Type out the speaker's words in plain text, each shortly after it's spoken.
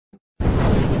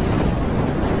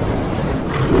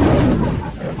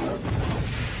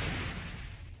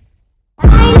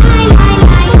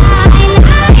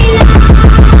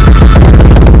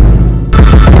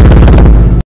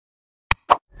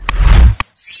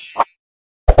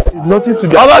Nothing to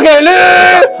get.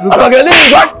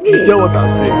 You hear what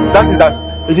I'm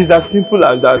saying? It is as simple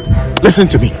as that. Listen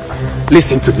to me.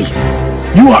 Listen to me.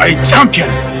 You are a champion.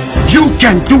 You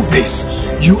can do this.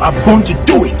 You are born to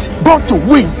do it. Born to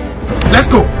win. Let's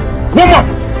go. Warm up.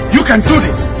 You can do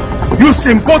this. You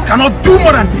Simpot cannot do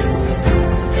more than this.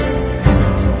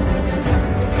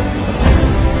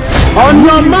 On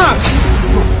your mark.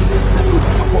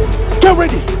 Get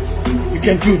ready. You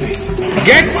can do this.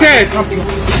 Get set.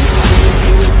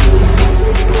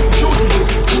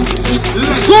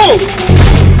 Let's go.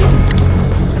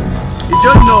 You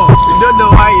don't know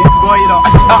why it's going on.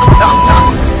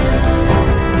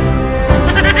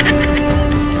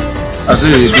 I see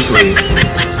you do for you.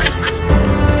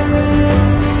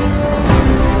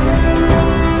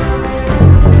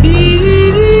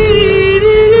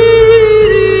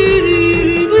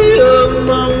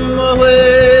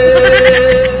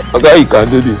 Okay, you can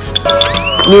do this.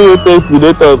 No take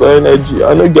with of energy. I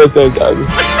don't get sense.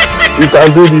 You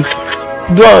can do this.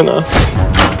 Do it now.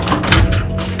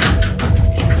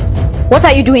 What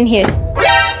are you doing here?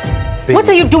 Baby, what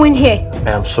are you doing here?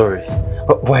 I am sorry,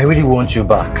 but I really want you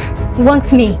back.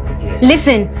 Want me? Yes.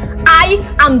 Listen,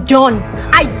 I am done.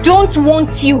 I don't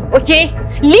want you, okay?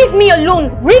 Leave me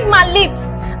alone. Read my lips.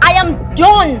 I am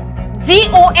done.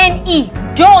 D-O-N-E.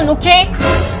 Done, okay?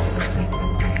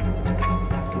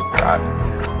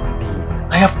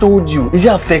 I have told you, is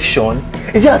it affection?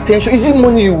 Is it attention? Is it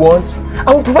money you want?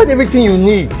 I will provide everything you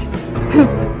need.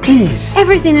 Please.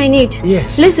 Everything I need.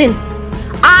 Yes. Listen,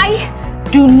 I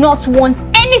do not want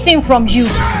anything from you.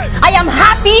 I am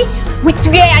happy with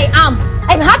where I am.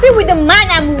 I'm happy with the man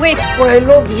I'm with. But I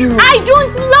love you. I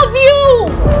don't love you.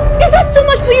 Is that too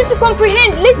much for you to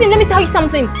comprehend? Listen, let me tell you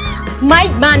something. My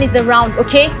man is around,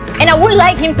 okay? And I would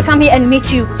like him to come here and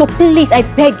meet you. So please, I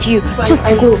beg you, just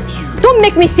go. Don't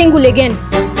make me single again.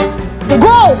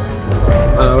 Go.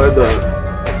 Well done.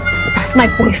 That's my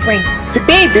boyfriend.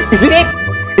 Babe,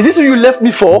 Is this who you left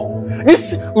me for?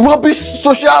 This rubbish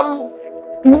social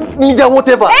media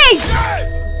whatever? Hey!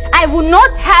 I will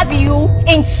not have you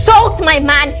insult my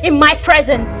man in my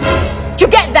presence. You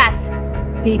get that?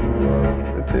 Babe,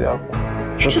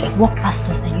 you just walked past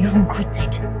us and you even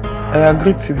greeted. I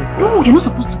agree to you. No, you're not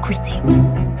supposed to greet him.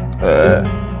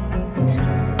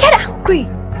 Get angry.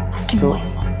 Ask him what he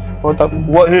wants. What happened?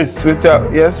 What is?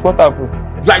 Yes, what happened?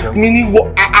 Like meaning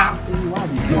what?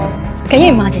 Can you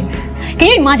imagine? Can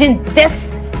you imagine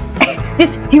this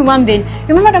human being?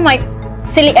 Remember that my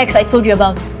silly ex I told you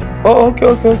about? Oh,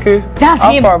 okay. That's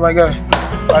him. How far, my guy?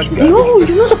 No,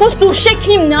 you're not supposed to shake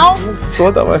him now. So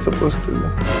what am I supposed to do?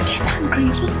 Get angry.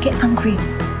 You're supposed to get angry. I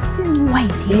don't know why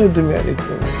he's here. You don't do me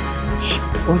anything.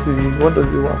 What is this? What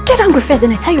does he want? Get angry first,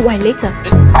 then I tell you why later.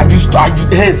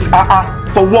 Yes,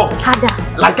 for what?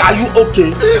 Harder. Like, are you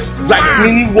okay? Like,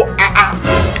 meaning what?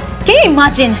 Can you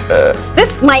imagine? This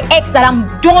my ex that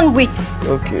I'm done with.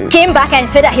 Okay. Came back and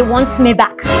said that he wants me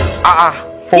back.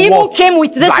 For he what? even came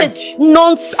with this Like, is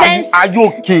nonsense. Are you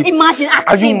okay? Imagine, ask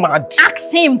Are him. you mad?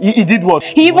 Ask him. He did what?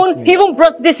 He even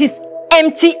brought this is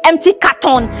empty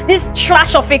carton. This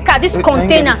trash of a car. This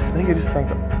container. Let me get this fine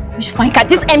carton. Which fine car?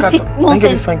 This empty Let me get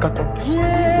nonsense. this fine carton.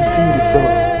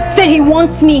 Said he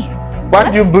wants me. Why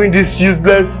do you bring this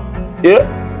useless? Yeah.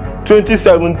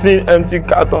 2017 empty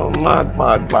carton. Mad.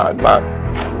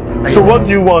 So what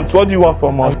do you want? What do you want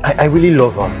from us? I really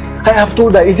love her. I have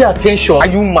told her, is it attention? Are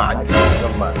you mad?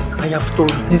 I have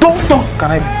told her. Don't.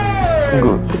 Can I be?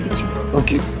 Good.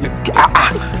 Okay.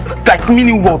 Like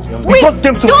meaning what? We just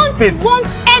came to don't space. want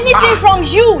anything from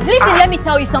you. Listen, let me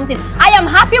tell you something. I am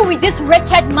happy with this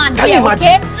wretched man Can here, you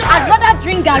okay? I'd rather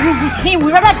drink Gary with him.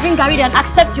 We'd rather drink Gary than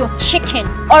accept your chicken.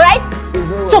 Alright?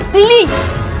 So please,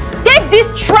 take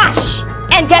this trash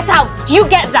and get out. Do you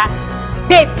get that?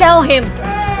 Babe, tell him.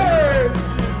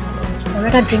 I'd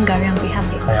rather drink Gary and be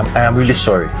happy. I am really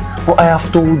sorry. But I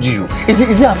have told you. Is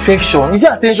it affection? Is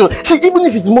it attention? See, even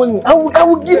if it's money, I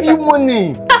will give you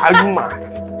money. Are you mad?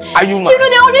 Are you mad? You know,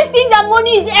 they always think that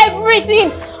money is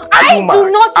everything. I do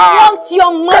not want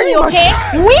your money, okay?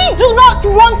 We do not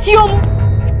want your...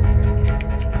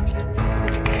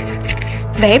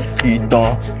 Babe? He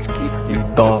done.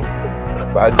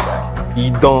 Bad guy.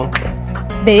 He done.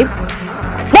 Babe?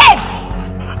 Babe!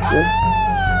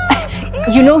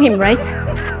 You know him, right?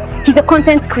 He's a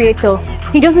content creator.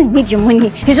 He doesn't need your money.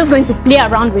 He's just going to play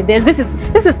around with this.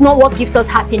 This is not what gives us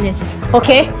happiness.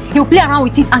 Okay? He'll play around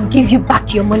with it and give you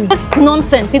back your money. This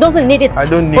nonsense. He doesn't need it. I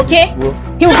don't need it. He'll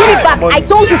give it back. I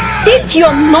told you, take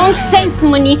your nonsense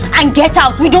money and get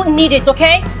out. We don't need it,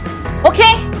 okay?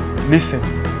 Okay? Listen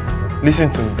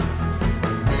to me.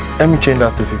 Let me change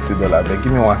that to $50. But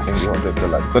give me one single $100.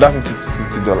 Because that $50 to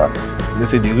 $50, they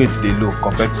say the rate they low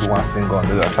compared to one single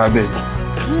 $100. So I beg.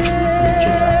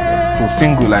 So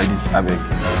single like this, I beg.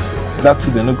 That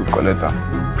too they no go collect them.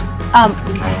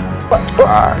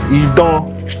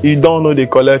 You don't know they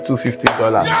collect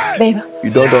 $250. Babe. You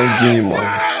don't give me money.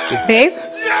 Babe?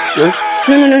 Yes?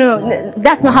 No.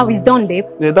 That's not how it's done, babe.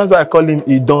 Yeah, that's why I call him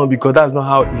Idon, because that's not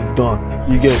how it's done.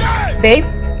 You get it? Babe?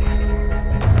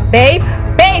 Babe?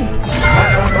 Babe!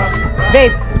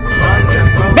 Babe!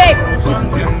 Babe!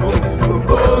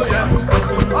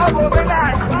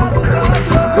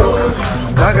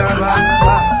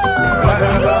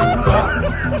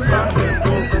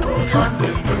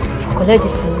 Collect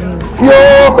this money. Yo,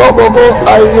 go,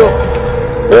 ayo.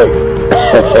 Hey,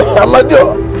 Amadio.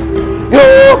 Yo,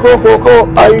 go,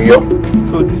 ayo.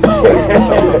 So this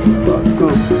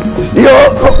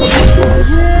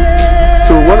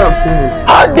So what I'm saying is,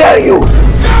 how dare you?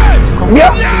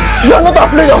 Yeah, you are not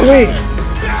afraid of me.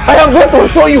 I am going to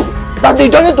show you that the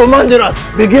journey to Mandela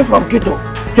begins from Quito.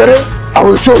 Kere, I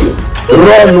will show you.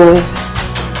 Run.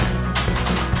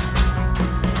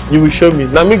 You will show me.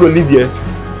 Now me go live here.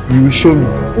 You will show me.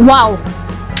 Wow.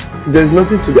 There's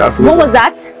nothing to be afraid of. What was was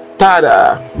that?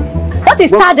 Tada. What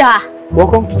is Tada?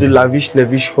 Welcome to the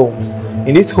lavish homes.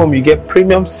 In this home you get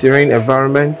premium serene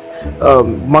environment,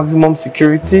 maximum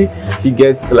security. You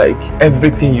get like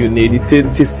everything you need.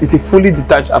 It's a fully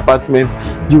detached apartment.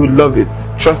 You will love it.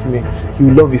 Trust me, you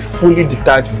will love a fully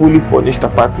detached, fully furnished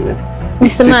apartment.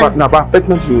 Mr. Man, now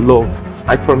apartment you will love.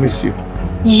 I promise you.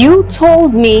 You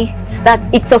told me that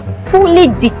it's a fully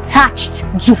detached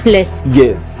duplex.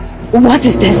 Yes. What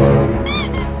is this?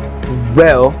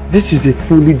 Well, this is a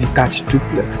fully detached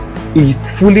duplex. It's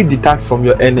fully detached from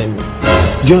your enemies.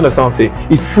 Do you understand what I'm saying?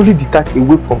 It's fully detached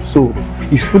away from sorrow.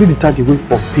 It's fully detached away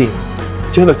from pain.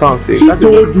 Do you understand what I'm saying? He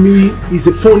told me it's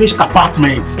a furnished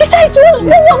apartment. Besides, what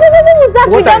was that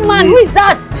with that man? Who is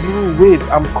that? No, wait,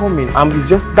 I'm coming. It's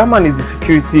just, that man is the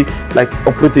security, like,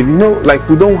 operative. You know, like,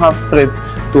 we don't have threats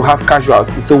to have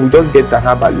casualties, so we just get an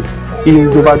herbalist. He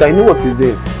is over there. You know what he's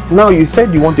doing? Now, you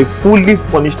said you want a fully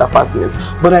furnished apartment,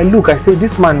 but I say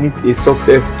this man needs a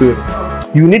success story.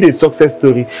 You need a success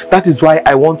story. That is why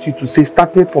I want you to say,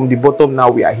 started from the bottom,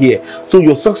 now we are here. So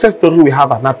your success story will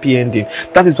have an happy ending.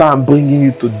 That is why I'm bringing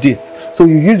you to this. So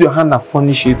you use your hand and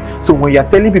furnish it. So when you're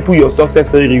telling people your success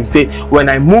story, you say, when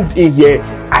I moved in here,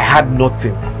 I had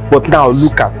nothing. But now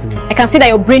look at me. I can see that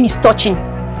your brain is touching.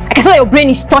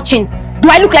 Do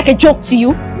I look like a joke to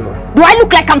you? No. Do I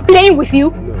look like I'm playing with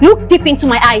you? No. Look deep into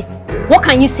my eyes. What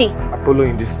can you see? Apollo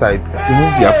in this side.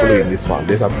 Remove the Apollo in this one.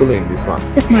 There's Apollo in this one.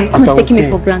 This man is taking me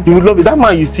for granted. You will love it. That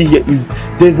man you see here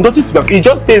there's nothing to do. He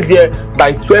just stays here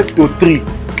by 12 to 3.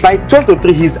 By 12 to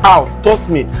 3, he's out. Trust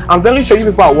me. I'm very sure you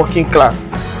people are working class.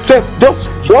 12,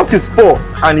 just once it's 4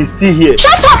 and he's still here.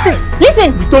 Shut up!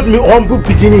 Listen! You told me humble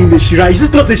beginning in the Shira. Is this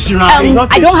not a Shira?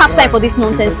 I don't have time for this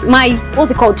nonsense.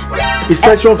 What's it called?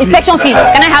 Inspection fee. Inspection fee.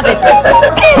 Can I have it?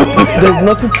 There's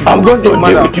nothing to do. I'm going to deal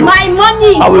with you. My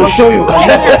money! I will show you. I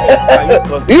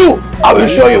will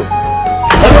show you.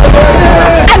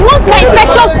 I want my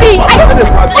inspection fee. I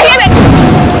hear it.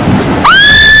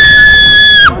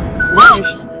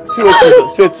 See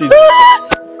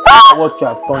what you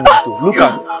have turned into. Look.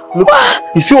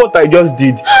 You see what I just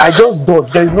did? I just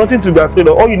dodged. There is nothing to be afraid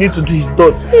of. All you need to do is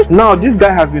dodge. Now this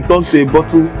guy has been turned to a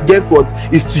bottle. Guess what?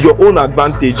 It's to your own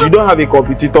advantage. You don't have a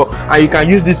competitor, and you can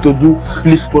use this to do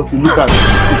flip bottle. Look at it.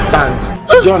 It stands.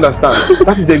 Do you understand?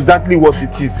 That is exactly what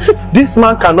it is. This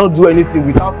man cannot do anything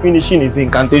without finishing his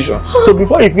incantation. So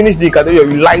before he finishes the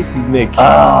incantation, you light his neck.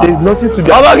 There is nothing to do.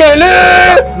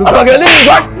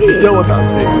 You hear what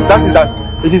I'm saying?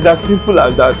 It is as simple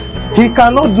as that. He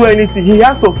cannot do anything. He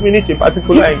has to finish a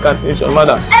particular incantation,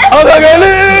 madam.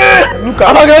 Look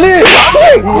at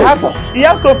he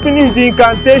has to finish the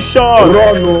incantation.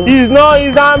 He's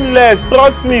harmless.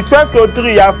 Trust me. 12 to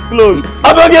 3, you have closed.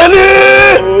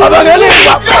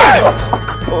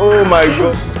 Oh my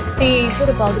God. Hey, what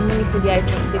about the money to the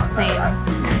iPhone 15?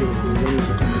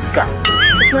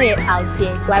 It's not yet out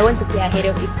yet, but I want to play ahead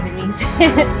of its release.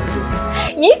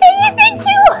 Yeah, thank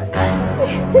you.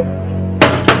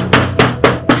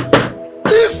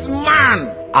 This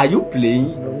man! Are you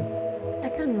playing? I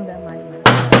can't know that man.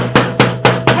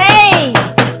 Hey!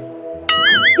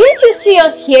 Didn't you see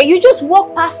us here? You just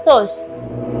walked past us.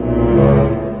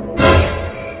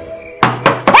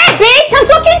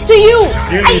 it to you.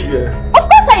 Do you live here? Of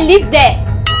course I live there.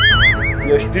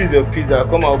 Yes, this is your pizza.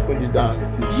 Come and open it down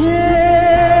and see.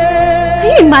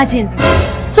 Can you imagine?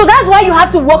 So that's why you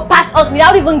have to walk past us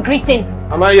without even greeting.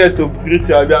 I'm not here to greet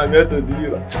you, I'm here to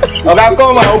deliver. Okay,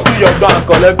 come and open your door and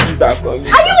collect pizza from me.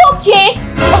 Are you okay?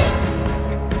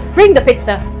 Oh, bring the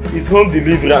pizza. It's home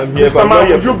delivery, I'm here. Mr. Man,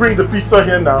 would you bring the pizza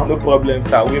here now? No problem,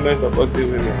 sir. Women supporting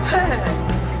women.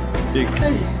 Take.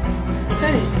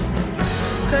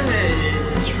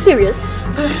 Are you serious?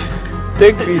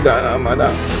 Take pizza now,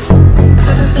 madam.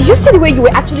 Did you see the way you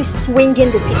were actually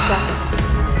swinging the pizza?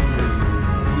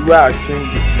 The way I swing the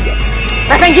pizza.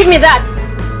 My friend, give me that.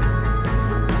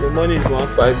 The money is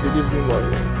 1.5, delivery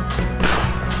money.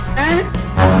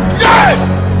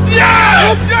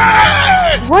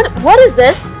 What is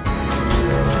this?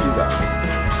 Pizza.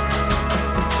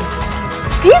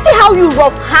 Can you see how you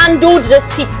rough handled this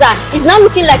pizza? It's now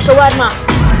looking like shawarma.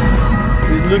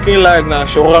 It's looking like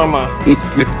shawarma.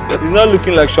 It's not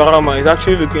looking like shawarma, it's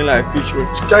actually looking like fish roll.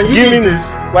 Can you give me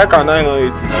this? Why can I not eat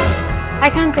it? I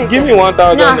can't take Give this. me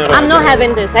 1,000 No, naira. I'm not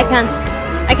having this. I can't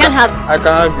have. I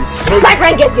can have it. My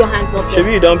friend, get your hands up.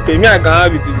 Shebi, you don't pay me, I can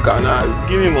have it if you can have it.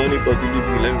 Give me money for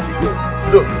delivery, let me go.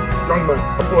 Look, young man,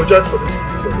 apologize for this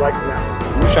pizza right now.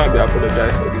 You shan't be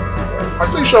apologize for this pizza. I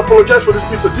say you should apologize for this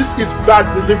pizza. This is bad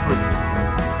delivery.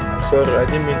 I'm sorry, I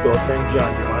didn't mean to offend you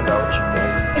and the man that will cheat on you.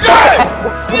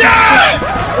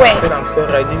 Wait. I said I'm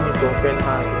sorry, I didn't mean to offend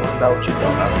her and the man that will cheat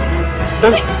on her.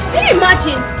 Can you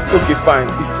imagine? Okay, fine,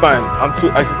 it's fine.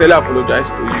 I sincerely apologize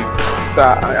to you. Sir,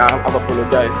 I've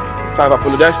apologized. Sir, I've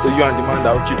apologized to you and the man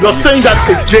that will cheat on you. You're saying that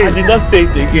I again. did not say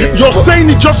it again. You're saying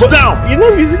it just now. You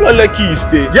know, is it not lucky you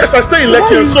stay? Yes, I stay in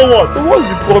Lekki, and so what? So what's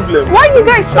the problem? Why are you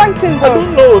guys fighting I though?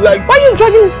 don't know, like... Why are you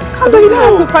dragging this? I You don't don't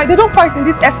have know. to fight. They don't fight in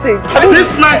this estate. This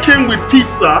man came with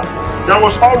pizza that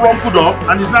was all rumpled up,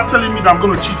 and he's not telling me that I'm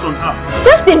going to cheat on her.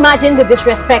 Just imagine the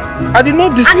disrespect. I did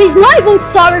not... And he's not even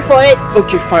sorry for it.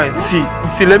 Okay, fine.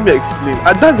 See, let me explain.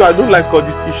 And that's why I don't like all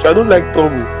this issue. I don't like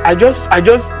trouble.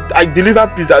 I deliver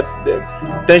pizza to them.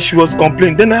 Then she was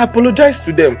complaining. Then I apologized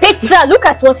to them. Pizza, look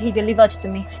at what he delivered to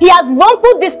me. He has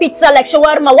rumpled this pizza like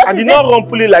shawarma. What I is did this? not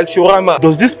rumple it like shawarma.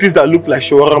 Does this pizza look like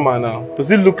shawarma now?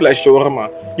 Does it look like shawarma?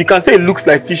 You can say it looks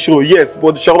like fish roll, yes,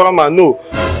 but shawarma, no.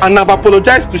 And I've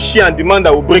apologized to she and the man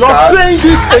that will break her heart. You're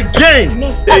saying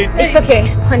this again. It's okay,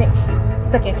 honey.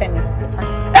 It's okay, Femi. It's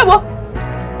fine. Hey, what?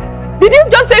 Did you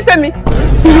just say Femi?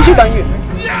 He will shoot on you.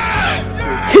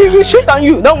 He will shoot on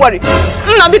you. Don't worry.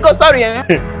 No, because sorry.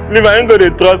 Leave, I ain't gonna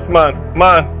trust man.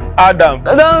 Man, Adam.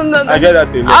 No. I get that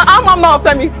alone. I'm a man of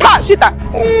Femi. Ah, shit.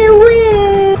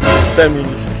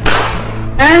 Feminist.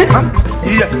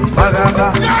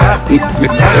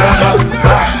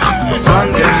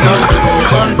 Sunday,